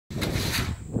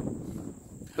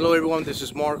Hello everyone, this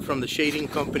is Mark from the shading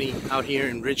company out here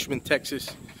in Richmond,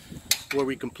 Texas, where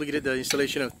we completed the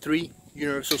installation of 3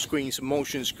 universal screens,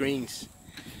 motion screens.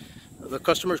 The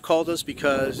customers called us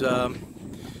because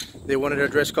they wanted to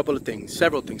address a couple of things,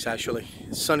 several things actually.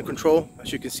 Sun control,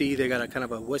 as you can see, they got a kind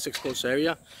of a west exposed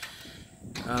area.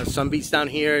 Sun beats down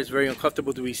here, it's very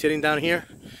uncomfortable to be sitting down here.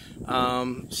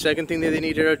 Second thing that they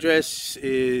need to address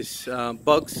is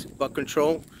bug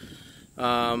control.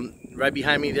 Right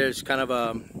behind me there's kind of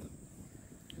a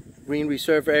green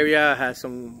reserve area, has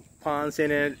some ponds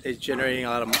in it. It's generating a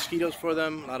lot of mosquitoes for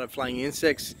them, a lot of flying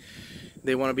insects.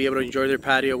 They want to be able to enjoy their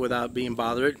patio without being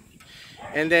bothered.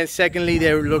 And then secondly,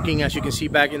 they're looking, as you can see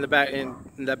back in the back, in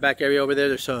that back area over there,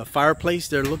 there's a fireplace.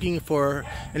 They're looking for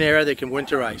an area they can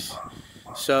winterize.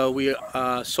 So we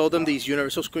sold them these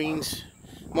universal screens,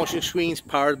 motion screens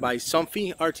powered by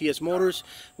Somfy RTS motors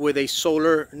with a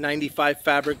solar 95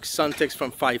 fabric Suntex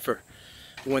from Pfeiffer.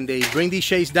 When they bring these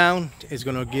shades down, it's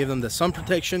going to give them the sun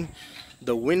protection,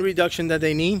 the wind reduction that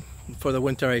they need for the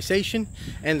winterization,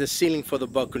 and the ceiling for the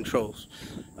bug controls.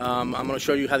 I'm going to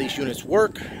show you how these units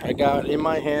work. I got in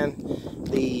my hand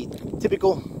the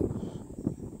typical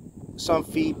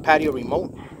Somfy patio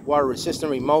remote, water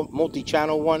resistant remote,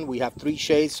 multi-channel one. We have 3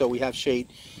 shades, so we have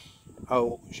shade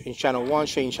in channel 1,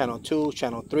 shade in channel 2,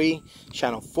 channel 3,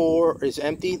 channel 4 is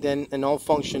empty. Then in all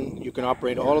function you can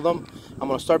operate all of them. I'm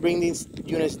going to start bringing these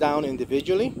units down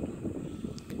individually.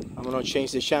 I'm going to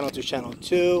change the channel to channel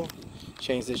 2,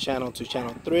 change the channel to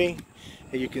channel 3,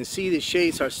 and you can see the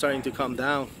shades are starting to come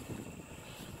down.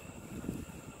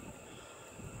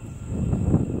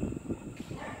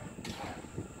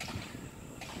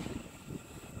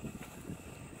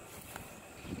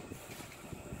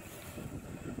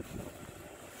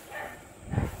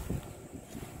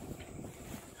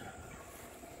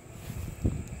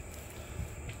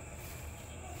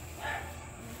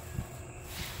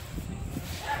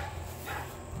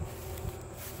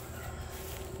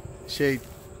 Shade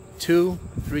 2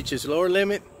 reaches lower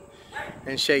limit,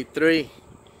 and shade 3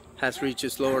 has reached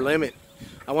its lower limit.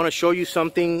 I want to show you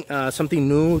something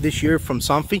new this year from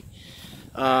Somfy.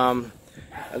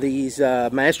 These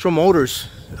Maestro motors,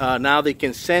 now they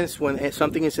can sense when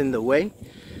something is in the way.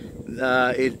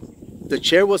 The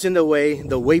chair was in the way,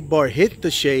 the weight bar hit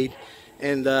the shade,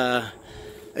 and the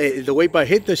weight bar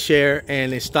hit the chair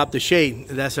and it stopped the shade.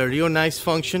 That's a real nice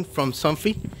function from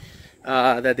Somfy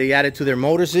that they added to their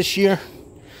motors this year.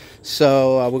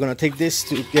 So we're going to take this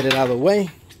to get it out of the way,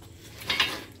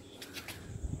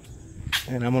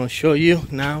 and I'm going to show you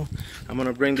now. I'm going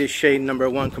to bring this shade number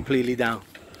 1 completely down.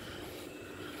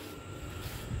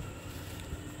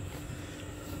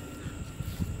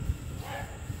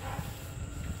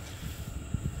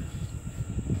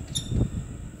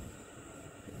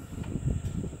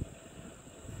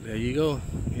 There you go,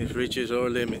 it reaches our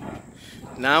limit.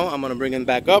 Now I'm going to bring them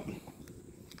back up.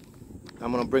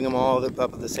 I'm going to bring them all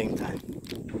up at the same time.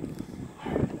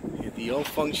 Hit the off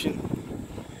function,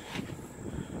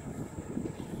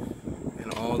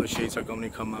 and all the shades are going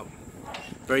to come out.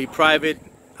 Very private,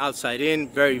 outside in,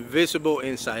 very visible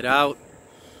inside out.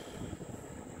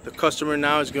 The customer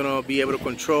now is going to be able to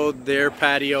control their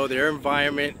patio, their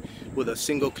environment with a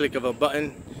single click of a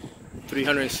button,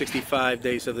 365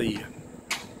 days of the year.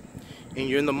 And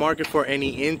you're in the market for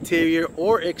any interior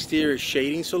or exterior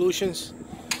shading solutions,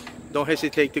 don't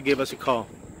hesitate to give us a call.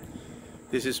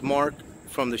 This is Mark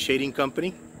from the shading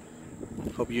company.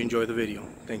 Hope you enjoy the video.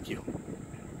 Thank you.